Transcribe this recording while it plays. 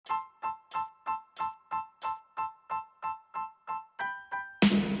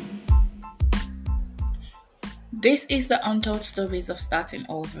This is the Untold Stories of Starting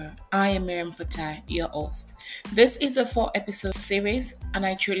Over. I am Miriam Fatai, your host. This is a 4-episode series, and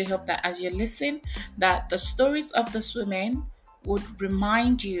I truly hope that as you listen, that the stories of these women would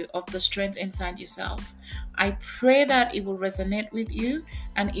remind you of the strength inside yourself. I pray that it will resonate with you,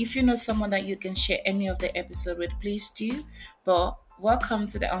 and if you know someone that you can share any of the episode with, please do. But welcome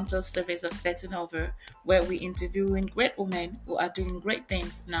to the Untold Stories of Starting Over, where we interviewing great women who are doing great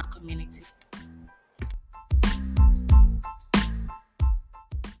things in our community.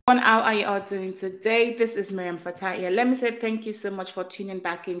 How are you all doing today? This is Miriam Fatai. Let me say thank you so much for tuning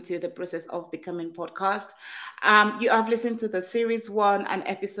back into the Process of Becoming podcast. You have listened to the series 1 and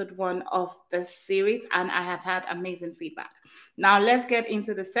episode 1 of the series, and I have had amazing feedback. Now let's get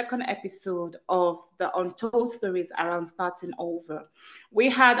into the second episode of the Untold Stories around starting over. We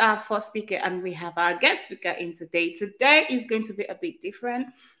had our first speaker and we have our guest speaker in today. Today is going to be a bit different.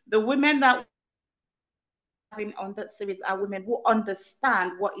 The women that on that series are women who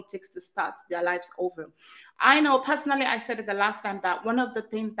understand what it takes to start their lives over. I know personally, I said it the last time that one of the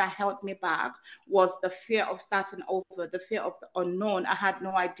things that held me back was the fear of starting over, the fear of the unknown. I had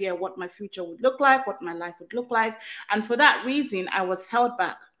no idea what my future would look like, what my life would look like. And for that reason, I was held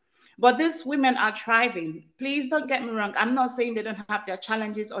back. But these women are thriving. Please don't get me wrong. I'm not saying they don't have their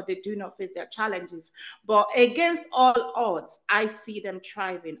challenges or they do not face their challenges. But against all odds, I see them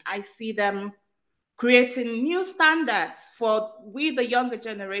thriving. I see them creating new standards for we, the younger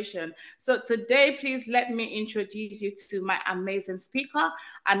generation. So today, please let me introduce you to my amazing speaker.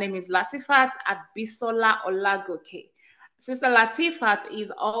 Her name is Latifat Abisola Olagoke. Sister Latifat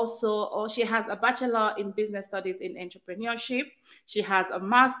is also, or she has a bachelor in business studies in entrepreneurship. She has a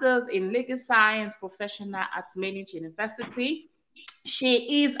master's in legal science professional at Maynard University.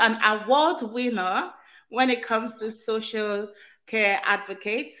 She is an award winner when it comes to social care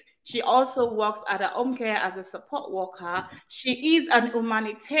advocates. She also works at a home care as a support worker. She is an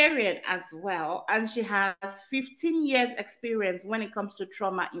humanitarian as well, and she has 15 years experience when it comes to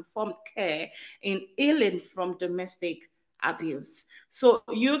trauma-informed care in healing from domestic abuse. So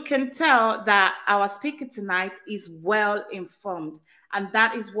you can tell that our speaker tonight is well informed. And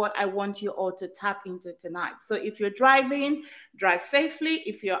that is what I want you all to tap into tonight. So if you're driving, drive safely.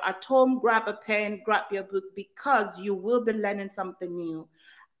 If you're at home, grab a pen, grab your book, because you will be learning something new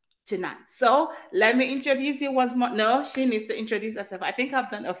tonight. So let me introduce you once more. No, she needs to introduce herself. I think I've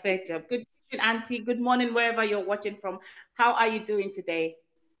done a fair job. Good morning, Auntie. Good morning, wherever you're watching from. How are you doing today?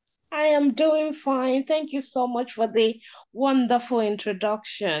 I am doing fine. Thank you so much for the wonderful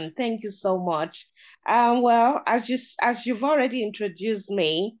introduction. Thank you so much. Well, as you've already introduced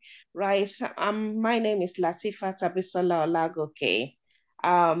me, right? My name is Latifat Abisola Olagoke.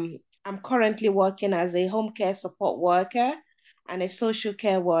 I'm currently working as a home care support worker and a social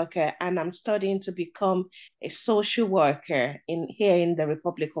care worker, and I'm studying to become a social worker in here in the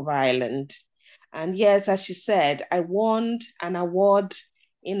Republic of Ireland. And yes, as you said, I won an award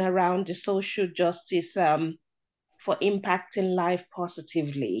in around the social justice for impacting life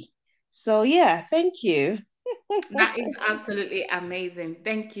positively. So yeah, thank you. That is absolutely amazing.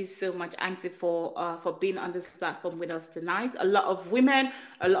 Thank you so much, Auntie, for being on this platform with us tonight. A lot of women,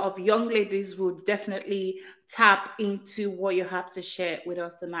 a lot of young ladies will definitely tap into what you have to share with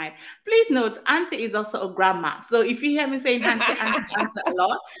us tonight. Please note, Auntie is also a grandma. So if you hear me saying Auntie, Auntie, Auntie a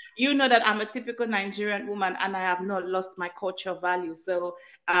lot, you know that I'm a typical Nigerian woman and I have not lost my culture value. So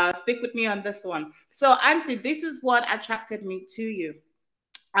stick with me on this one. So, Auntie, this is what attracted me to you.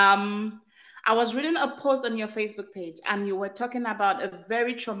 Um, I was reading a post on your Facebook page, and you were talking about a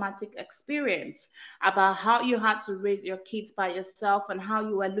very traumatic experience about how you had to raise your kids by yourself and how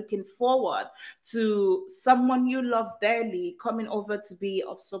you were looking forward to someone you love dearly coming over to be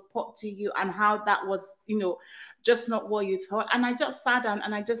of support to you, and how that was, just not what you thought. And I just sat down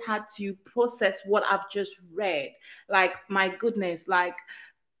and I just had to process what I've just read. Like, my goodness, like,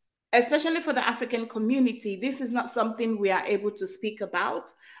 especially for the African community, this is not something we are able to speak about.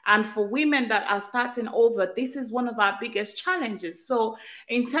 And for women that are starting over, this is one of our biggest challenges. So,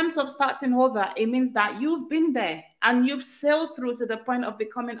 in terms of starting over, it means that you've been there and you've sailed through to the point of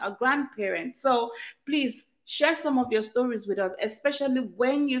becoming a grandparent. So, please share some of your stories with us, especially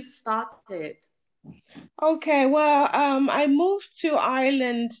when you started. Okay, well, I moved to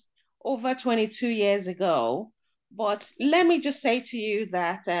Ireland over 22 years ago, but let me just say to you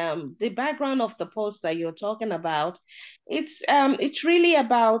that the background of the post that you're talking about, it's really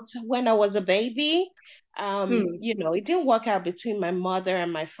about when I was a baby. Hmm. It didn't work out between my mother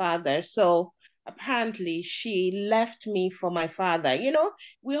and my father, so apparently she left me for my father.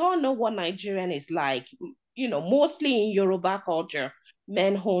 We all know what Nigerian is like. mostly in Yoruba culture,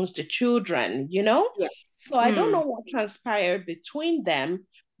 men owns the children, Yes. So I don't Mm. know what transpired between them,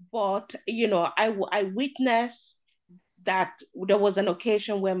 but I witnessed that there was an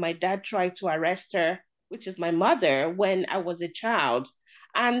occasion where my dad tried to arrest her, which is my mother, when I was a child.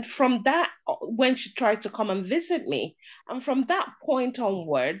 And from that, when she tried to come and visit me, and from that point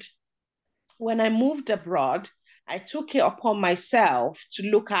onward, when I moved abroad, I took it upon myself to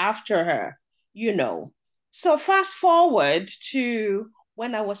look after her, you know. So fast forward to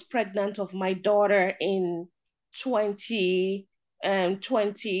when I was pregnant of my daughter in 20,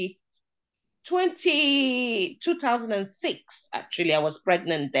 20 2006. Actually, I was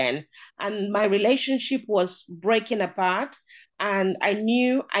pregnant then, and my relationship was breaking apart, and I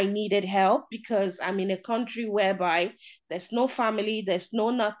knew I needed help because I'm in a country whereby there's no family, there's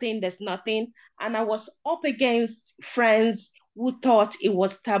nothing, and I was up against friends who thought it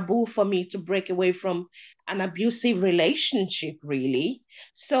was taboo for me to break away from an abusive relationship, really.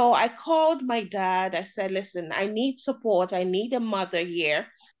 So I called my dad. I said, listen, I need support, I need a mother here.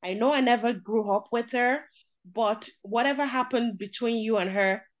 I know I never grew up with her, but whatever happened between you and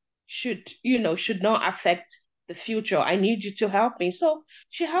her should not affect the future. I need you to help me. So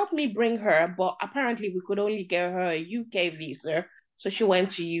she helped me bring her, but apparently we could only get her a UK visa. So she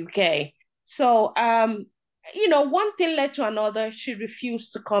went to UK. So one thing led to another. She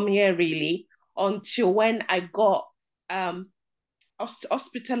refused to come here really until when I got um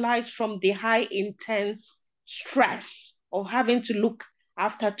hospitalized from the high intense stress of having to look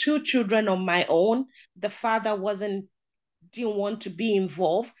after two children on my own. The father wasn't didn't want to be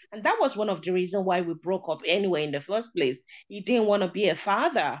involved, and that was one of the reasons why we broke up anyway in the first place. He didn't want to be a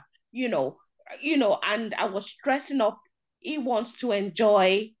father, you know, and I was stressing up. He wants to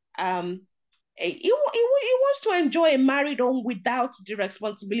enjoy he wants to enjoy a married home without the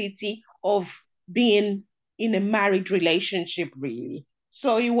responsibility of being in a married relationship, really.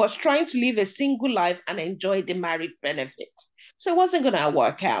 So he was trying to live a single life and enjoy the married benefits. So it wasn't going to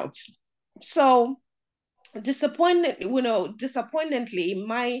work out. So disappointingly,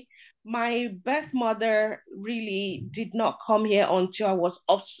 my birth mother really did not come here until I was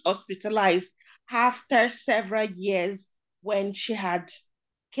hospitalized after several years when she had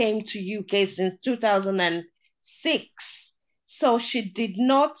came to UK since 2006. So she did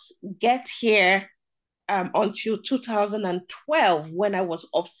not get here until 2012 when I was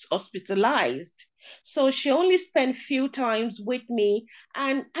hospitalized. So she only spent few times with me,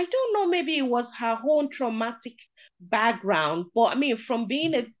 and I don't know, maybe it was her own traumatic background, but I mean, from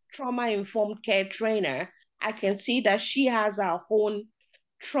being a trauma informed care trainer, I can see that she has her own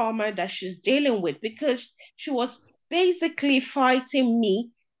trauma that she's dealing with because she was basically fighting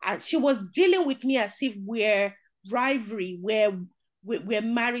me, and she was dealing with me as if we're rivalry, we're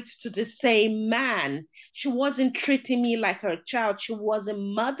married to the same man. She wasn't treating me like her child. She wasn't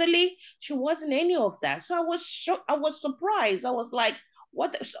motherly. She wasn't any of that. So I was shocked. I was surprised. I was like,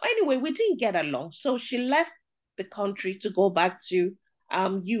 what? So anyway, we didn't get along. So she left the country to go back to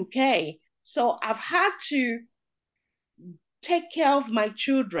UK. So I've had to take care of my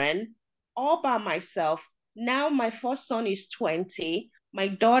children all by myself. Now my first son is 20. My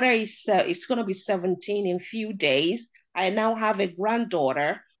daughter is going to be 17 in a few days. I now have a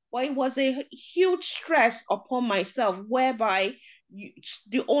granddaughter. But it was a huge stress upon myself, whereby you,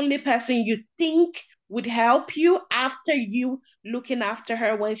 the only person you think would help you after you looking after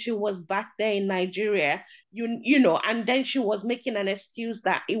her when she was back there in Nigeria, and then she was making an excuse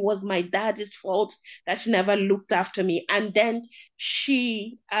that it was my dad's fault that she never looked after me. And then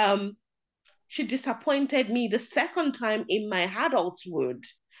she disappointed me the second time in my adulthood.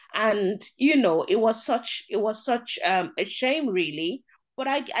 And it was such a shame, really. But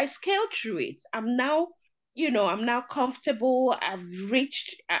I scaled through it. I'm now comfortable.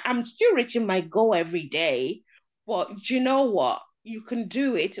 I'm still reaching my goal every day. But you know what? You can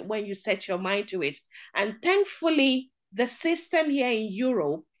do it when you set your mind to it. And thankfully, the system here in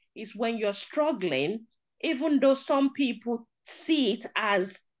Europe is when you're struggling, even though some people see it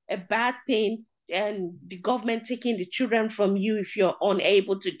as a bad thing and the government taking the children from you if you're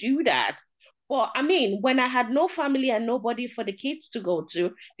unable to do that. But I mean, when I had no family and nobody for the kids to go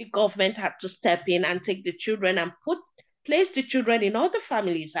to, the government had to step in and take the children and place the children in other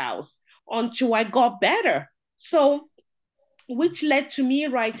families' house until I got better. So which led to me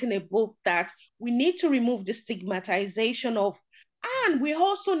writing a book that we need to remove the stigmatization of, and we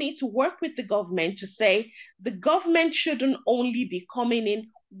also need to work with the government to say the government shouldn't only be coming in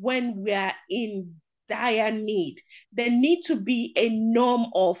when we are in dire need. There need to be a norm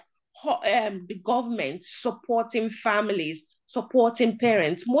of the government supporting families, supporting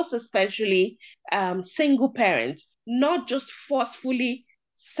parents, most especially single parents, not just forcefully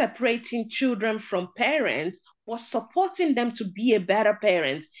separating children from parents, but supporting them to be a better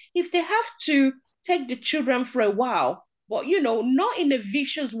parent. If they have to take the children for a while, but not in a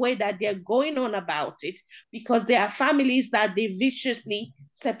vicious way that they're going on about it, because there are families that they viciously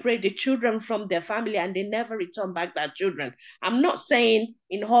separate the children from their family and they never return back their children. I'm not saying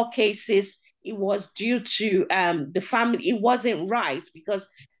in all cases it was due to the family, it wasn't right, because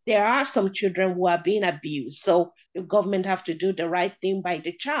there are some children who are being abused. So the government have to do the right thing by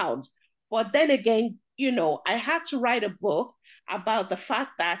the child. But then again, I had to write a book about the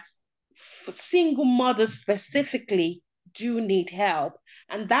fact that single mothers specifically do need help.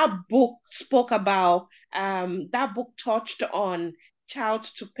 And that book touched on child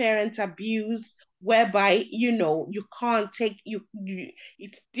to parent abuse, whereby you can't take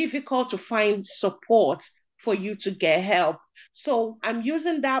it's difficult to find support for you to get help. So I'm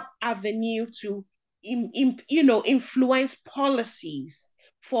using that avenue to influence policies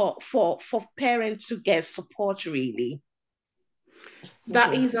for parents to get support, really.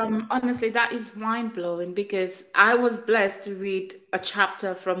 That Mhm. is honestly, that is mind blowing because I was blessed to read a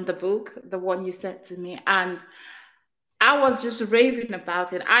chapter from the book, the one you sent to me, and I was just raving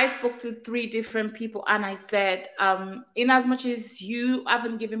about it. I spoke to three different people and I said, in as much as you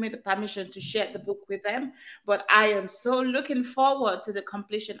haven't given me the permission to share the book with them, but I am so looking forward to the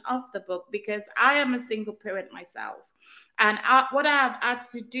completion of the book because I am a single parent myself. And what I have had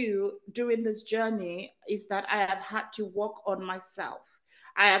to do during this journey is that I have had to work on myself.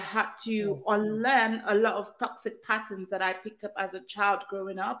 I have had to unlearn a lot of toxic patterns that I picked up as a child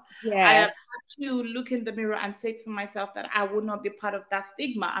growing up. I have Yes. to look in the mirror and say to myself that I would not be part of that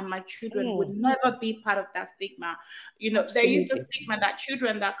stigma and my children would Mm, never be part of that stigma. There is the absolutely. stigma that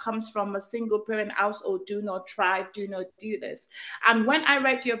children that comes from a single parent household do not thrive, do not do this. And when I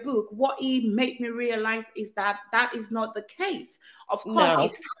read your book, what it made me realize is that that is not the case. Of course,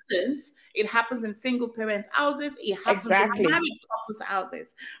 it No, happens. It happens in single parents' houses. It happens in exactly. married couples'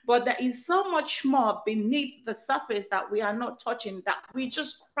 houses. But there is so much more beneath the surface that we are not touching, that we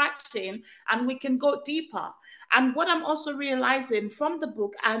just scratching, and we can go deeper. And what I'm also realizing from the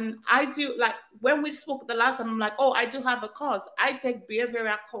book, and I do like when we spoke the last time, I'm like, oh, I do have a course. I take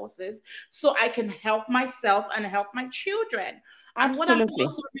behavioral courses so I can help myself and help my children. And what I'm Absolutely.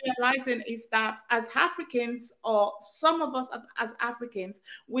 also realizing is that as Africans, or some of us as Africans,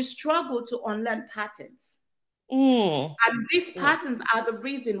 we struggle to unlearn patterns. Mm, And these mm, patterns are the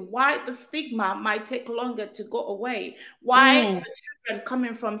reason why the stigma might take longer to go away. Why mm, the children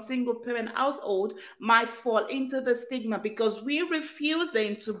coming from single parent household might fall into the stigma because we're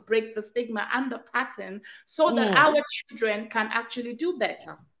refusing to break the stigma and the pattern so that mm, our children can actually do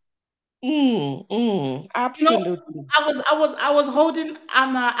better. You know, absolutely. I was holding.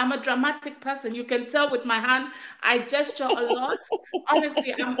 I'm a dramatic person. You can tell with my hand. I gesture a lot.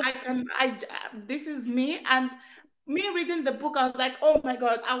 Honestly, I can. This is me, and me reading the book. I was like, oh my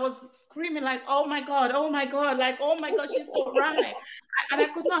god. I was screaming like, oh my god, oh my god, like, oh my god. She's so right, and I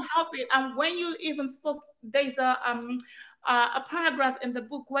could not help it. And when you even spoke, there's a paragraph in the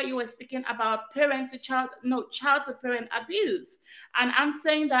book where you were speaking about parent to child, no, child to parent abuse. And I'm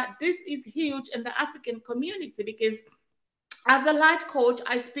saying that this is huge in the African community because as a life coach,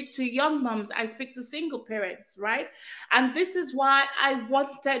 I speak to young moms, I speak to single parents, right? And this is why I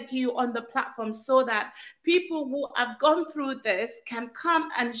wanted you on the platform so that people who have gone through this can come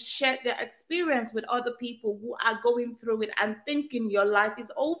and share their experience with other people who are going through it and thinking your life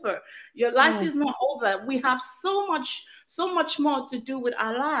is over. Your life Mm, is not over. We have so much more to do with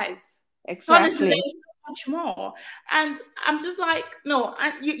our lives. Honestly, exactly. there's so much more. And I'm just like, no,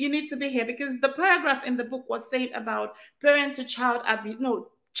 you need to be here because the paragraph in the book was saying about parent to child abuse, no,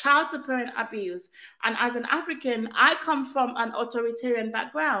 child to parent abuse. And as an African, I come from an authoritarian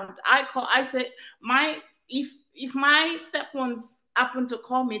background. I say my if my step ones happen to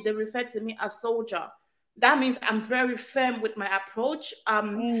call me, they refer to me as soldier. That means I'm very firm with my approach.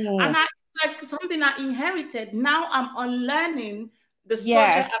 And Mm, I like something I inherited. Now I'm unlearning the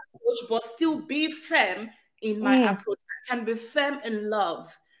soldier yes. approach, but still be firm in my Mm, approach. I can be firm in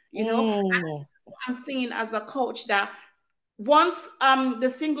love, you know. mm, I'm seeing as a coach that once the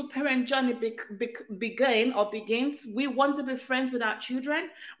single parent journey begin or begins, we want to be friends with our children,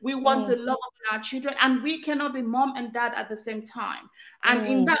 we want to mm, love our children, and we cannot be mom and dad at the same time. And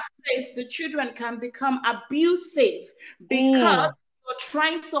in mm, that place the children can become abusive because mm, you're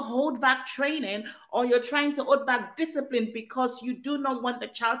trying to hold back training or you're trying to hold back discipline because you do not want the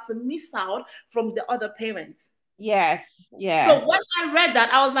child to miss out from the other parents. Yes, So when yes. I read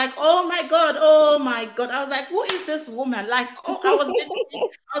that, I was like, oh my God, oh my God. I was like, who is this woman? Like, oh, I was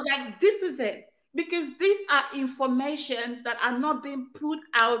like, this is it. Because these are informations that are not being put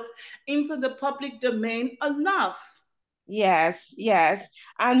out into the public domain enough. Yes, yes.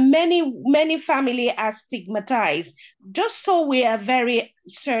 And many family are stigmatized. Just so we are very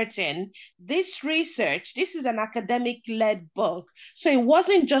certain, this research, this is an academic-led book. So it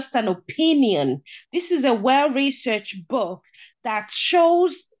wasn't just an opinion. This is a well-researched book that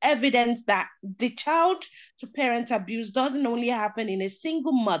shows evidence that the child to parent abuse doesn't only happen in a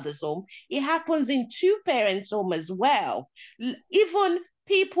single mother's home, it happens in two parents' home as well. Even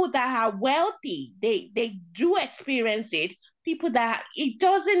people that are wealthy, they do experience it. People that it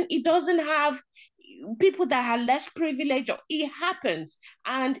doesn't have, people that are less privileged, it happens.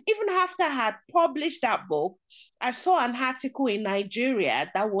 And even after I had published that book, I saw an article in Nigeria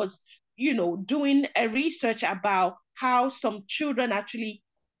that was, doing a research about how some children actually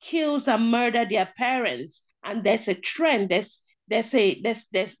kills and murder their parents. And there's a trend, there's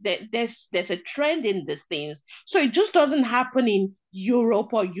a trend in these things. So it just doesn't happen in Europe.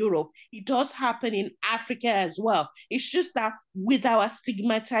 It does happen in Africa as well. It's just that with our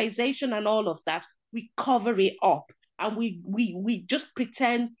stigmatization and all of that, we cover it up, and we just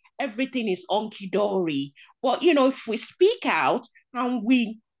pretend everything is onky dory. But if we speak out and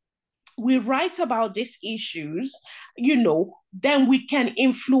we write about these issues, then we can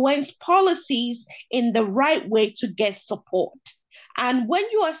influence policies in the right way to get support. And when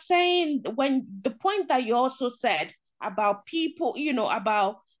you are saying, when the point that you also said about people,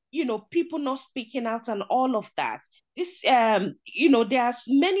 people not speaking out and all of that, this, there's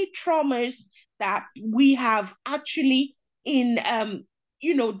many traumas that we have actually in,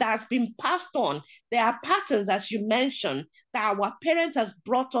 that's been passed on. There are patterns, as you mentioned, that our parents has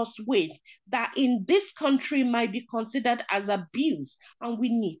brought us with, that in this country might be considered as abuse, and we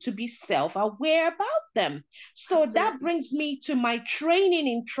need to be self-aware about them. So that Absolutely. brings me to my training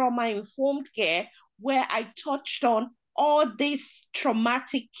in trauma informed care, where I touched on all these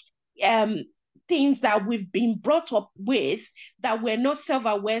traumatic um things that we've been brought up with, that we're not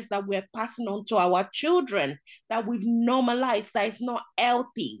self-aware, that we're passing on to our children, that we've normalized, that is not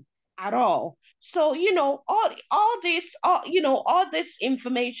healthy at all. So, all this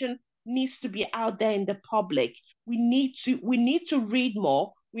information needs to be out there in the public. We need to read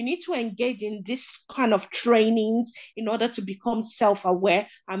more. We need to engage in this kind of trainings in order to become self-aware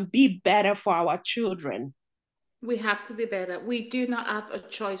and be better for our children. We have to be better. We do not have a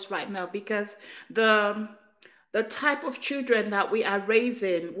choice right now because the the type of children that we are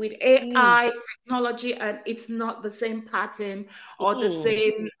raising with Mm, AI technology, and it's not the same pattern or the mm,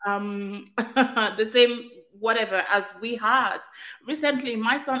 same the same whatever as we had. Recently,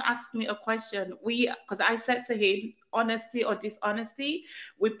 my son asked me a question. Because I said to him, honesty or dishonesty,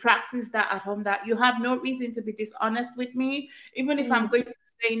 we practice that at home, that you have no reason to be dishonest with me. Even if I'm mm, going to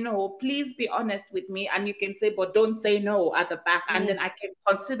say no, please be honest with me. And you can say, but don't say no at the back. And then mm, I can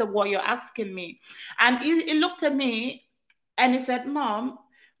consider what you're asking me. And he looked at me and he said, Mom,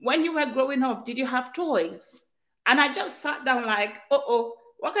 when you were growing up, did you have toys? And I just sat down like, oh,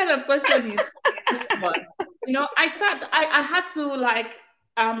 what kind of question is this one? I had to like,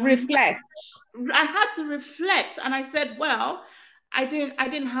 um, reflect. I had to reflect, and I said, well, I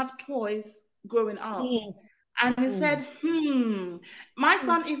didn't have toys growing up. Mm, And he said, mm, my mm,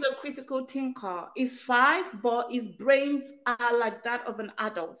 son is a critical thinker. He's 5, but his brains are like that of an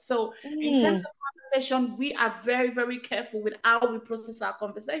adult. So, in terms mm, of conversation, we are very, very careful with how we process our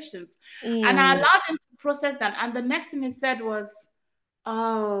conversations. And I mm. allowed him to process that. And the next thing he said was,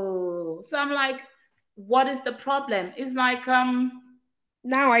 oh, so I'm like, what is the problem? It's like,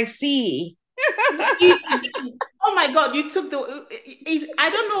 Now I see. oh my God, you took I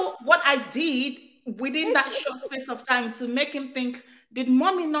don't know what I did within that short space of time to make him think, did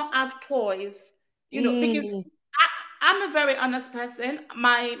mommy not have toys? Because Mm, I'm a very honest person.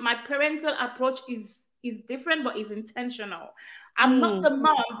 My parental approach is different, but is intentional. I'm not the mm,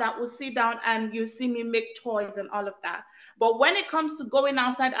 mom that will sit down and you see me make toys and all of that. But when it comes to going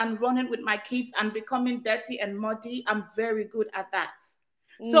outside and running with my kids and becoming dirty and muddy, I'm very good at that.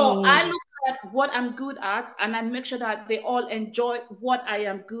 So I mm, look at what I'm good at and I make sure that they all enjoy what I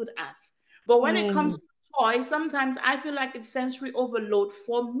am good at. But when it comes mm, to toys, sometimes I feel like it's sensory overload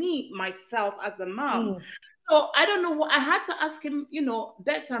for me, myself as a mom. mm, So I don't know what I had to ask him,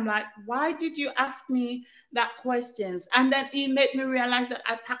 that time, like, why did you ask me that questions? And then he made me realize that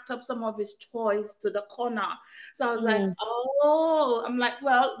I packed up some of his toys to the corner. So I was like, Mm, oh, I'm like,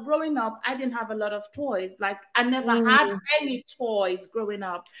 well, growing up, I didn't have a lot of toys. Like, I never had mm, any toys growing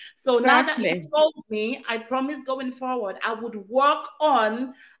up. So now that you exactly. told me, I promise going forward, I would work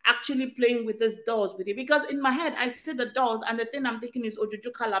on actually playing with these dolls with you. Because in my head, I see the dolls, and the thing I'm thinking is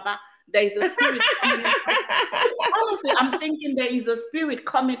Ojuju Kalaba. There is a spirit coming in. Honestly, I'm thinking there is a spirit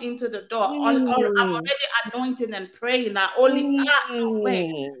coming into the door. Or I'm Mm, already anointing and praying that only no way.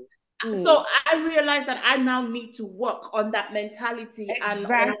 mm, So mm, I realized that I now need to work on that mentality and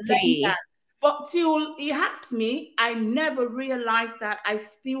unlearn that. exactly. But till he asked me, I never realized that I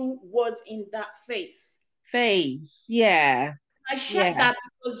still was in that phase. Phase. Yeah. I shared Yeah. that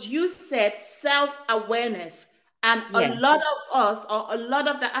because you said self awareness, and a Yeah. lot of us, or a lot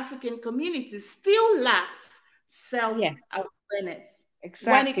of the African communities, still lacks self Yeah. awareness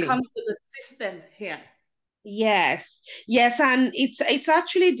when it Exactly. comes to the system here. Yes, yes, and it's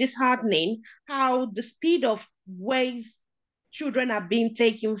actually disheartening how the speed of ways children are being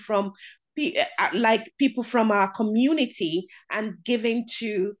taken from like people from our community and given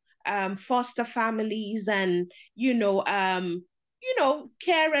to foster families and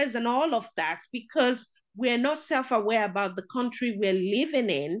carers and all of that because we're not self-aware about the country we're living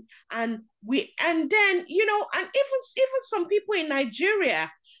in and then and even some people in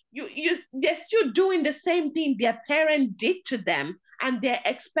Nigeria they're still doing the same thing their parent did to them and they're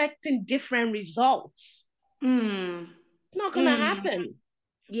expecting different results. Mm, It's not gonna mm, happen.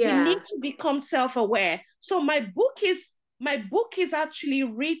 We need yeah. to become self-aware. So my book is actually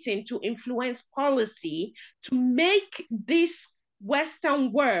written to influence policy to make this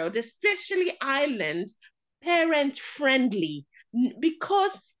Western world, especially Ireland, parent friendly.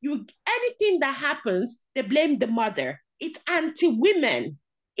 Because you anything that happens, they blame the mother. It's anti-women,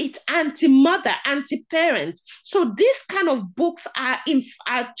 it's anti-mother, anti-parent. So these kind of books are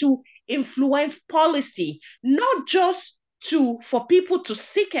to influence policy, not just to for people to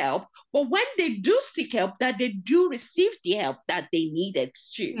seek help, but when they do seek help, that they do receive the help that they needed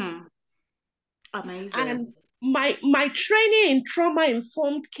to. Mm, amazing. And my training in trauma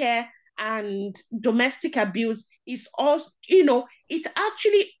informed care and domestic abuse is also, it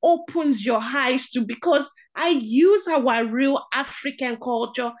actually opens your eyes to because I use our real African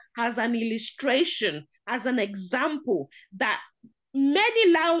culture as an illustration, as an example that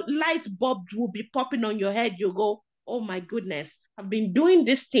many light bulbs will be popping on your head. You go, oh my goodness, I've been doing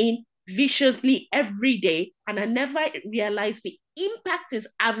this thing viciously every day, and I never realized the impact it's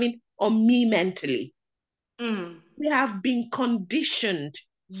having on me mentally. Mm, We have been conditioned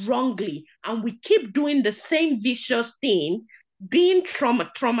wrongly, and we keep doing the same vicious thing, being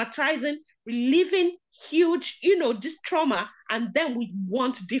traumatizing, reliving huge, this trauma, and then we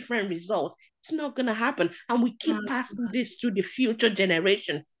want different results. It's not going to happen. And we keep mm. passing this to the future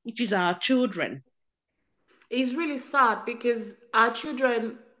generation, which is our children. It's really sad because our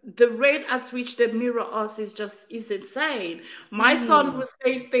children, the rate at which they mirror us is insane. My son Mm. will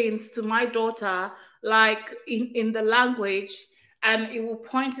say things to my daughter like in the language, and he will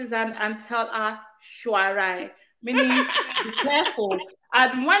point his hand and tell her "shuarai," meaning be careful.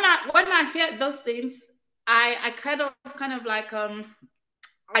 And when I hear those things, I kind of like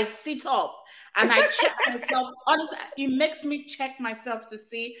I sit up and I check myself. Honestly, it makes me check myself to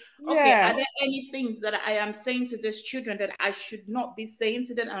see, okay, Yeah. are there any things that I am saying to these children that I should not be saying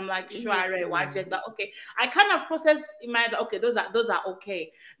to them? I'm like, sure, I check Mm. that. Okay. I kind of process in my head, okay, those are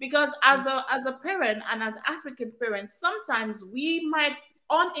okay. Because as a parent and as African parents, sometimes we might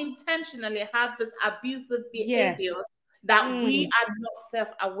unintentionally have this abusive Yeah. behaviors that we Mm. are not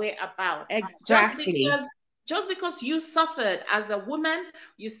self-aware about. Just Exactly. because just because you suffered as a woman,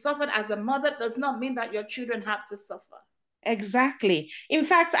 you suffered as a mother, does not mean that your children have to suffer. Exactly. In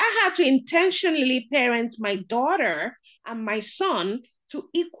fact, I had to intentionally parent my daughter and my son to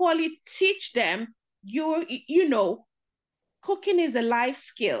equally teach them cooking is a life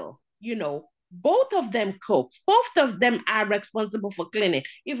skill. Both of them cooks. Both of them are responsible for cleaning,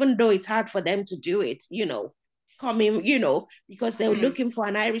 even though it's hard for them to do it. Coming, because they're Mm, looking for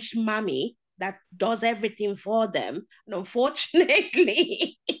an Irish mommy that does everything for them. And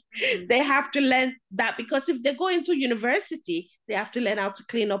unfortunately, mm, they have to learn that because if they go into university, they have to learn how to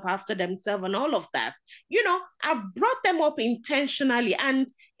clean up after themselves and all of that. I've brought them up intentionally. And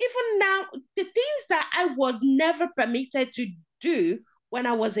even now, the things that I was never permitted to do when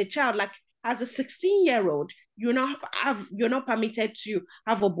I was a child, like as a 16-year-old, you're not permitted to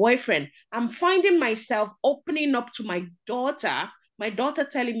have a boyfriend. I'm finding myself opening up to my daughter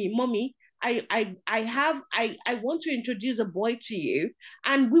telling me, Mommy, I want to introduce a boy to you.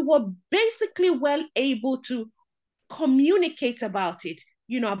 And we were basically well able to communicate about it,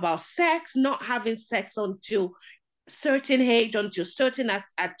 about sex, not having sex until certain age, until certain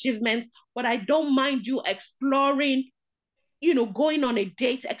achievements. But I don't mind you exploring, going on a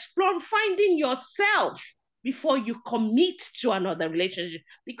date, exploring, finding yourself before you commit to another relationship.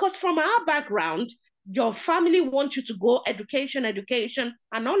 Because from our background, your family wants you to go education, education,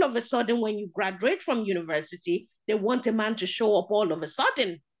 and all of a sudden, when you graduate from university, they want a man to show up all of a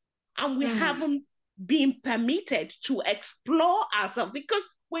sudden, and we Mm. haven't been permitted to explore ourselves. Because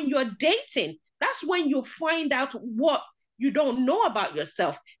when you're dating, that's when you find out what you don't know about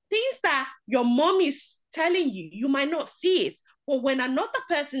yourself. Things that your mom is telling you, you might not see it. But when another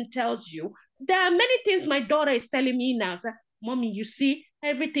person tells you, there are many things my daughter is telling me now. So, Mommy, you see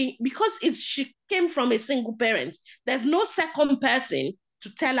everything, because she came from a single parent. There's no second person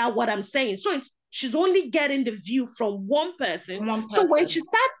to tell her what I'm saying. So she's only getting the view from one person. One So when she person.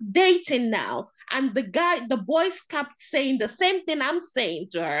 starts dating now, and the boys kept saying the same thing I'm saying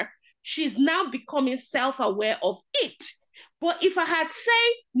to her, she's now becoming self-aware of it. But if I had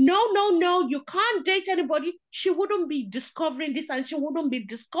said, no, no, no, you can't date anybody, she wouldn't be discovering this, and she wouldn't be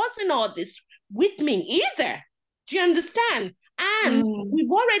discussing all this with me either. Do you understand? And Mm.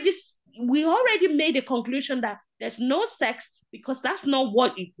 we already made a conclusion that there's no sex, because that's not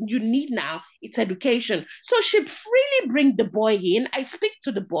what you need now. It's education. So she freely bring the boy in. I speak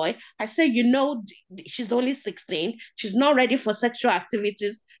to the boy. I say, she's only 16. She's not ready for sexual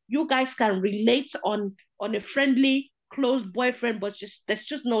activities. You guys can relate on a friendly, close boyfriend, but there's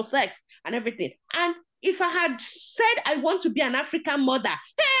just no sex and everything. And if I had said I want to be an African mother,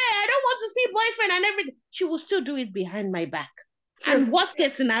 hey, I don't want to see boyfriend and everything, she will still do it behind my back. True. And worst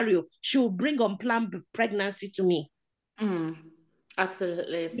case scenario, she will bring unplanned pregnancy to me. Mm.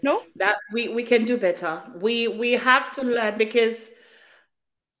 Absolutely. You know? That we can do better. We have to learn, because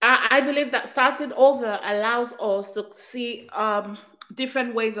I believe that starting over allows us to see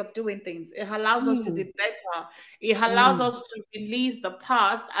different ways of doing things. It allows us to Mm, be better. It allows mm, us to release the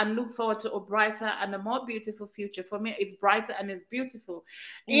past and look forward to a brighter and a more beautiful future. For me, it's brighter and it's beautiful.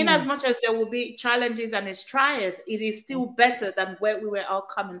 In as mm, much as there will be challenges and its trials, it is mm, still better than where we were all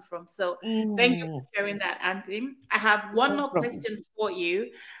coming from. So thank you mm. for sharing that, Auntie. I have one No more problem. question for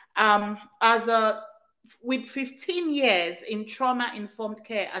you. As a with 15 years in trauma informed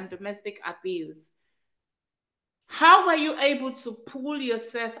care and domestic abuse, how were you able to pull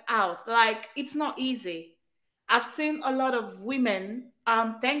yourself out? Like, it's not easy. I've seen a lot of women,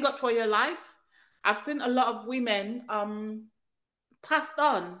 thank God for your life. I've seen a lot of women passed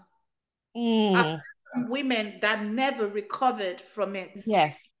on. I've Mm, seen some women that never recovered from it.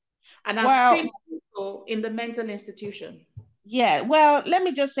 yes. And I've Well, seen people in the mental institution. yeah. Well, let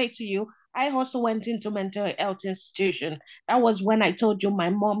me just say to you, I also went into mental health institution. That was when I told you my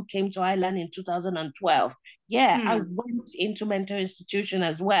mom came to Ireland in 2012. Yeah, I Hmm. went into mental institution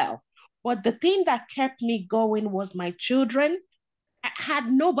as well. But the thing that kept me going was my children. I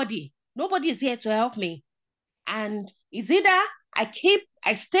had nobody. Nobody is here to help me. And it's either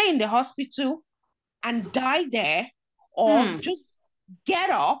I stay in the hospital and die there, or Hmm. just get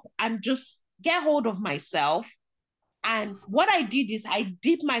up and just get hold of myself. And what I did is I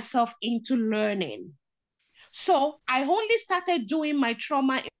dipped myself into learning. So I only started doing my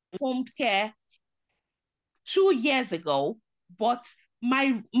trauma informed care 2 years ago, but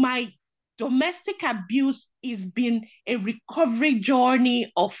my domestic abuse has been a recovery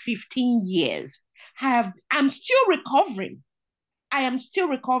journey of 15 years. I'm still recovering. I am still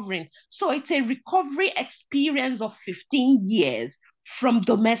recovering. So it's a recovery experience of 15 years from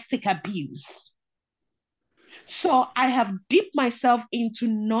domestic abuse. So I have dipped myself into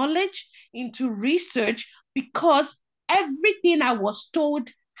knowledge, into research, because everything I was told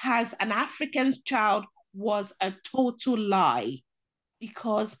as an African child was a total lie,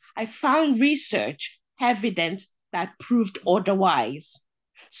 because I found research evidence that proved otherwise.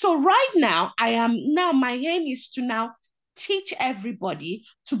 So right now, my aim is to now teach everybody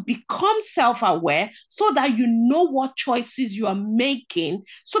to become self-aware, so that you know what choices you are making,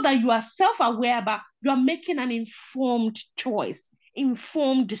 so that you are self-aware about, you are making an informed choice,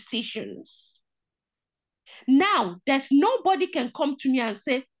 informed decisions. Now, there's nobody can come to me and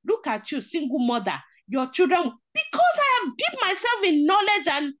say, look at you, single mother, your children, because I have dipped myself in knowledge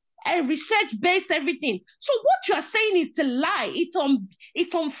and research based everything. So what you are saying, it's a lie.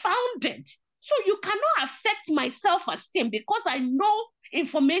 It's unfounded. So you cannot affect my self-esteem, because I know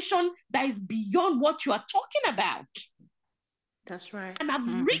information that is beyond what you are talking about. That's right. And I've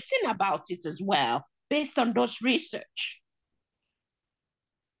Hmm. written about it as well, based on those research.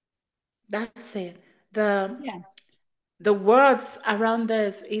 That's it. The Yes. the words around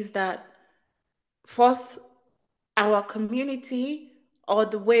this is that first, our community or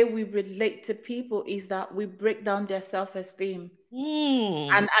the way we relate to people is that we break down their self-esteem. Mm,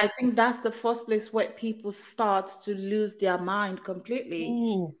 And I think that's the first place where people start to lose their mind completely.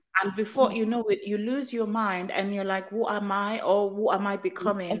 mm, And before mm, you know it, you lose your mind and you're like, who am I or who am I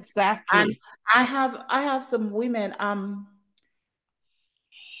becoming? And exactly. I have some women,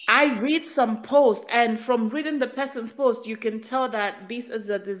 I read some post, and from reading the person's post, you can tell that this is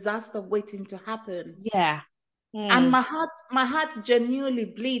a disaster waiting to happen. Yeah. And Mm, my heart genuinely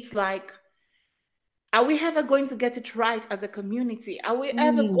bleeds like, are we ever going to get it right as a community? Are we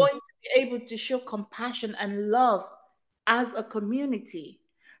ever mm, going to be able to show compassion and love as a community?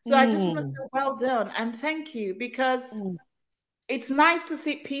 So I just want to mm, say well done and thank you, because mm, it's nice to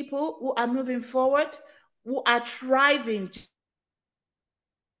see people who are moving forward, who are thriving,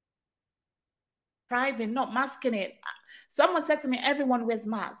 thriving, not masking it. Someone said to me, everyone wears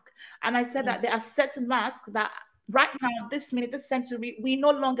masks. And I said mm, that there are certain masks that right now, this minute, this century, we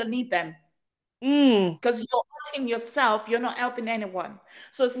no longer need them, mm, because you're hurting yourself, you're not helping anyone.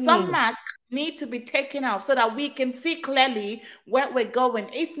 So some mm. masks need to be taken off so that we can see clearly where we're going.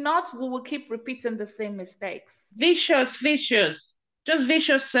 If not, we will keep repeating the same mistakes. Vicious, vicious. Just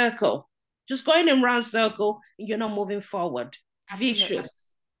vicious circle. Just going in round circle and you're not moving forward. Absolutely.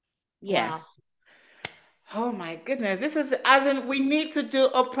 Vicious. Wow. Yes. Oh my goodness. This is as in we need to do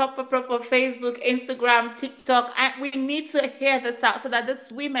a proper Facebook, Instagram, TikTok, and we need to hear this out so that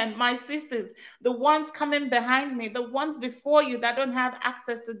these women, my sisters, the ones coming behind me, the ones before you that don't have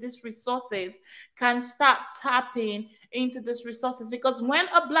access to these resources can start tapping into these resources. Because when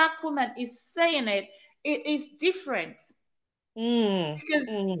a black woman is saying it, it is different Mm, because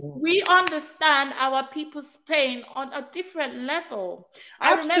mm. we understand our people's pain on a different level.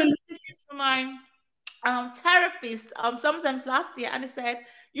 I remember Absolutely. speaking to my therapist sometimes last year, and he said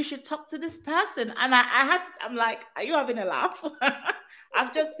you should talk to this person, and I had to, I'm like, are you having a laugh?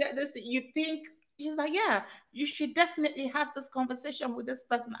 I've just said this that you think. She's like, yeah, you should definitely have this conversation with this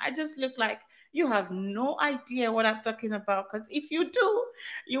person. I just look like you have no idea what I'm talking about, because if you do,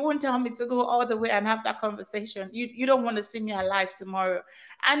 you won't tell me to go all the way and have that conversation. You don't want to see me alive tomorrow.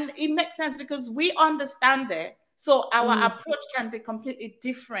 And it makes sense because we understand it, so our Mm, approach can be completely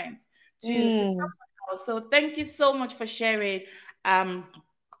different to mm. someone else. So thank you so much for sharing um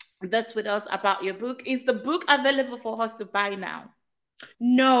this with us about your book. Is the book available for us to buy now?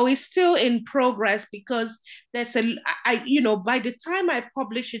 No, it's still in progress because there's by the time I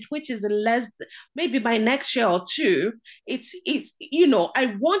publish it, which is in less, maybe by next year or two,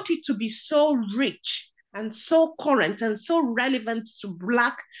 I want it to be so rich and so current and so relevant to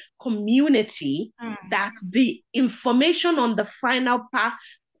Black community Mm, that the information on the final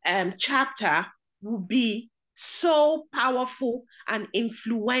chapter will be so powerful and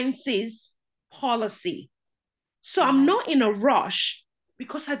influences policy. So I'm amazing. not in a rush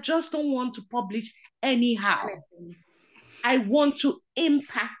because I just don't want to publish anyhow. I want to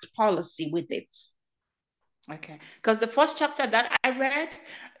impact policy with it. Okay. Because the first chapter that I read,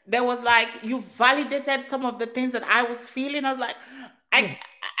 there was like you validated some of the things that I was feeling. I was like, I Yeah,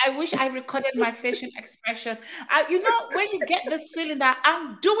 I wish I recorded my facial expression. When you get this feeling that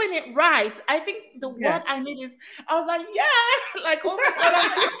I'm doing it right, I think the yeah. word I need is I was like, yeah, like oh my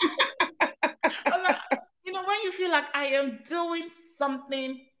God, I'm like, when you feel like I am doing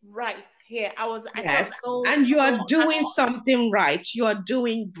something right here. I felt Yes, so and you so are doing happy. something right. You are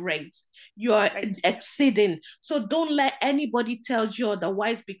doing great. You are Thank exceeding. So don't let anybody tell you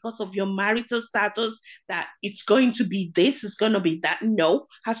otherwise because of your marital status that it's going to be this, it's going to be that. No,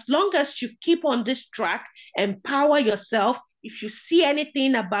 as long as you keep on this track, empower yourself. If you see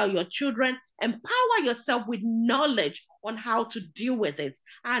anything about your children, empower yourself with knowledge on how to deal with it.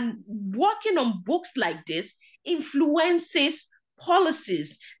 And working on books like this influences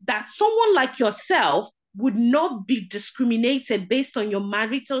policies that someone like yourself would not be discriminated based on your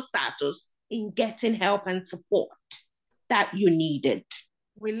marital status in getting help and support that you needed.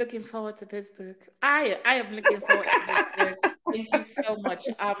 We're looking forward to this book. I am looking forward to this book. Thank you so much.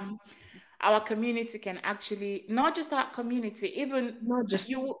 Our community can actually, not just our community, even Not just,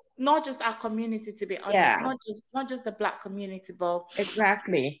 you, not just our community, to be honest, yeah, not just the Black community, but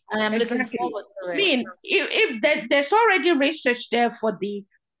exactly. I am looking Exactly. forward to I it. mean, if there's already research there for the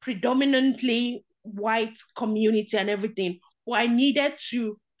predominantly white community and everything, but I needed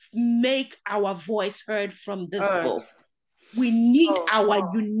to make our voice heard from this Oh, book. We need oh, our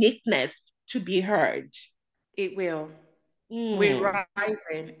uniqueness to be heard. it will. We're Mm.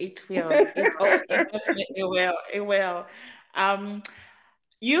 rising. It will. It definitely will. It will. Um,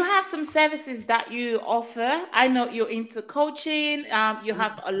 You have some services that you offer. I know you're into coaching. You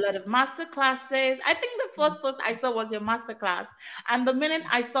have a lot of master classes. I think the first post I saw was your master class. And the minute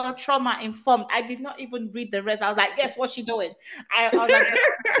I saw trauma informed, I did not even read the rest. I was like, yes, what's she doing? I was like,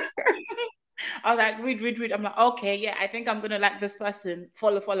 I was like, read, read, read. I'm like, okay, yeah, I think I'm gonna like this person.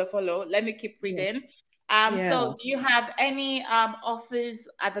 Follow, follow, follow. Let me keep Yeah. reading. Yeah. So do you have any offers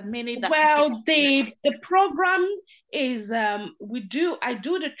at the minute that people can Well, the program is I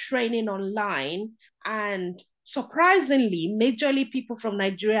do the training online, and surprisingly, majorly people from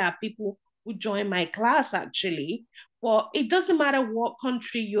Nigeria are people who join my class actually. But it doesn't matter what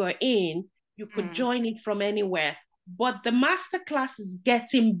country you're in, you could mm, join it from anywhere. But the master class is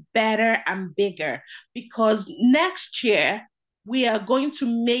getting better and bigger because next year we are going to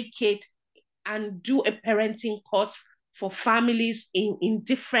make it and do a parenting course for families in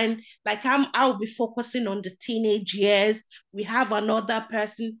different, like I'll be focusing on the teenage years. We have another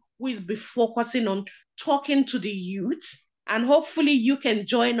person who will be focusing on talking to the youth, and hopefully you can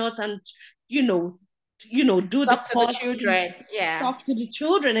join us and you know do the talk to the course to children? Yeah. talk to the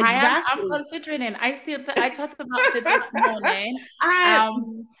children I'm exactly. considering it. I thought about it this morning.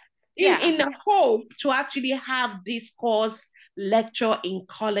 And Yeah, in a hope to actually have this course lecture in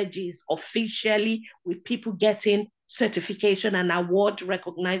colleges officially with people getting certification and award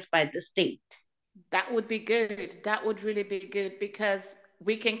recognized by the state. that would be good. That would really be good because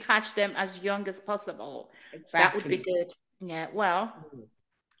we can catch them as young as possible. That would be Exactly. good. Yeah, well,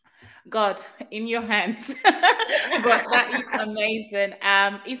 God, in your hands. But that is amazing.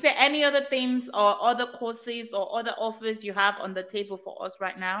 Is there any other things or other courses or other offers you have on the table for us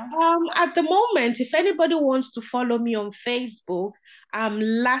right now? At the moment, if anybody wants to follow me on Facebook, I'm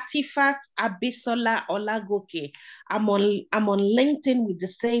Latifat Abisola Olagoke. I'm on LinkedIn with the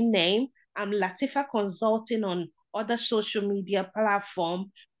same name. I'm Latifa Consulting on other social media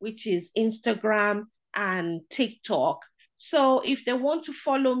platform, which is Instagram and TikTok. So if they want to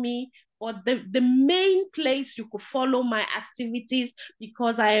follow me, but the main place you could follow my activities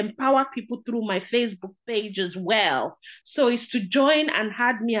because I empower people through my Facebook page as well, so it's to join and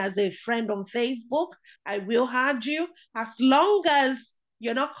add me as a friend on Facebook. I will add you as long as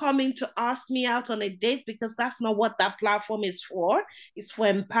you're not coming to ask me out on a date because that's not what that platform is for. It's for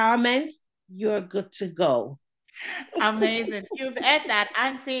empowerment. You're good to go. Amazing. You've heard that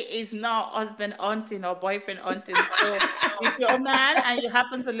auntie is not husband hunting or boyfriend hunting. So if you're a man and you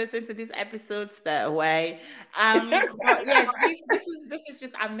happen to listen to these episodes, stay away. But yes, this is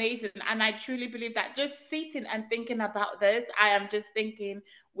just amazing. And I truly believe that just sitting and thinking about this, I am just thinking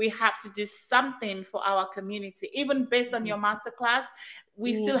we have to do something for our community. Even based on your masterclass,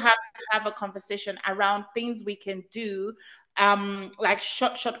 we still Mm, have to have a conversation around things we can do, like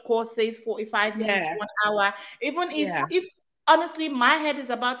short courses, 45 minutes, yeah, 1 hour. Even yeah. if honestly my head is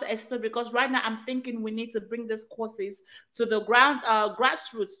about to explode because right now I'm thinking we need to bring these courses to the ground,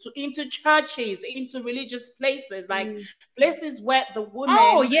 grassroots, to into churches, into religious places, like Mm. places where the Oh,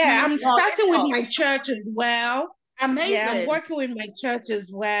 women do yeah, I'm love and starting with talk. my church as well. Yeah, I'm Amazing. working with my church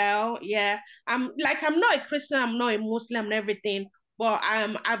as well. Yeah, I'm not a Christian, I'm not a Muslim and everything, but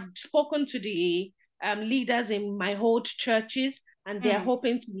I've spoken to the leaders in my old churches, and they're Mm,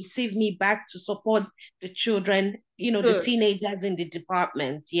 hoping to receive me back to support the children, the good. teenagers in the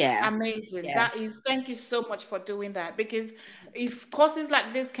department. Yeah, Amazing. yeah, That is, thank you so much for doing that. Because if courses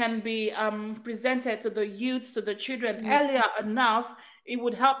like this can be presented to the youths, to the children mm, earlier enough, it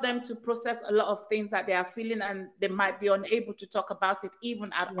would help them to process a lot of things that they are feeling and they might be unable to talk about it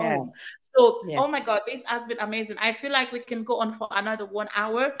even at yeah, home. So, yeah. oh my God, this has been amazing. I feel like we can go on for another 1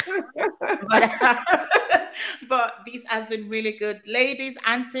 hour. But but this has been really good. Ladies,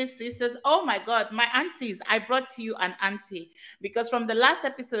 aunties, sisters. Oh my God, my aunties. I brought you an auntie because from the last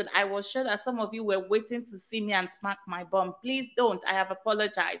episode, I was sure that some of you were waiting to see me and smack my bum. Please don't. I have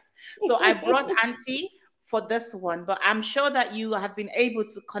apologized. So I brought auntie for this one, but I'm sure that you have been able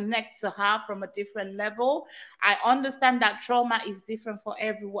to connect to her from a different level. I understand that trauma is different for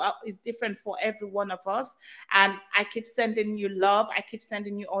everyone, is different for every one of us. And I keep sending you love. I keep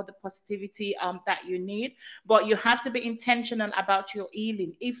sending you all the positivity that you need. But you have to be intentional about your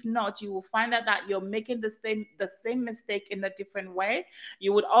healing. If not, you will find out that you're making the same mistake in a different way.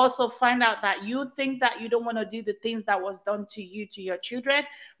 You would also find out that you think that you don't want to do the things that was done to you, to your children,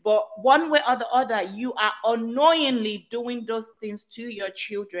 but one way or the other, you are unknowingly doing those things to your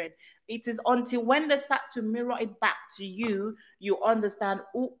children. It is until when they start to mirror it back to you, you understand,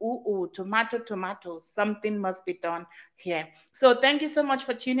 ooh, ooh, ooh, tomato, tomato, something must be done here. So thank you so much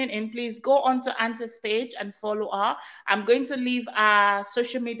for tuning in. Please go on to Anta's page and follow her. I'm going to leave our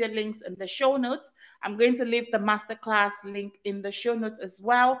social media links in the show notes. I'm going to leave the masterclass link in the show notes as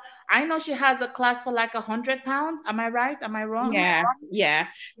well. I know she has a class for like £100. Am I right? Am I wrong? Yeah, yeah.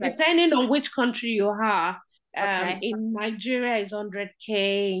 Yes. Depending on which country you are, Okay. in Nigeria is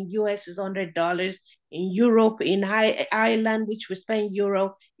 100K, in US is $100, in Europe, in Ireland, which we spend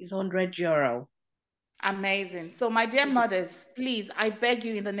euro, is €100. Amazing. So, my dear mothers, please, I beg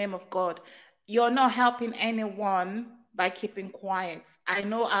you in the name of God, you're not helping anyone by keeping quiet. I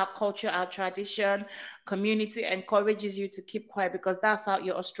know our culture, our tradition, community encourages you to keep quiet because that's how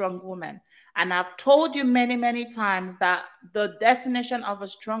you're a strong woman. And I've told you many, many times that the definition of a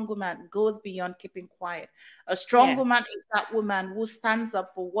strong woman goes beyond keeping quiet. A strong woman Yes. is that woman who stands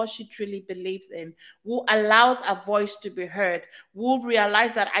up for what she truly believes in, who allows a voice to be heard, will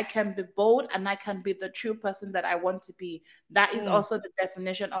realize that I can be bold and I can be the true person that I want to be. That is Mm. also the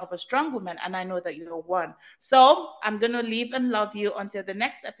definition of a strong woman. And I know that you're one. So I'm going to leave and love you until the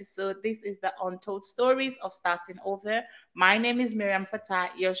next episode. This is the Untold Stories of Starting Over. My name is Miriam Fatah,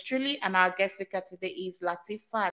 yours truly, and our guest speaker today is Latifat.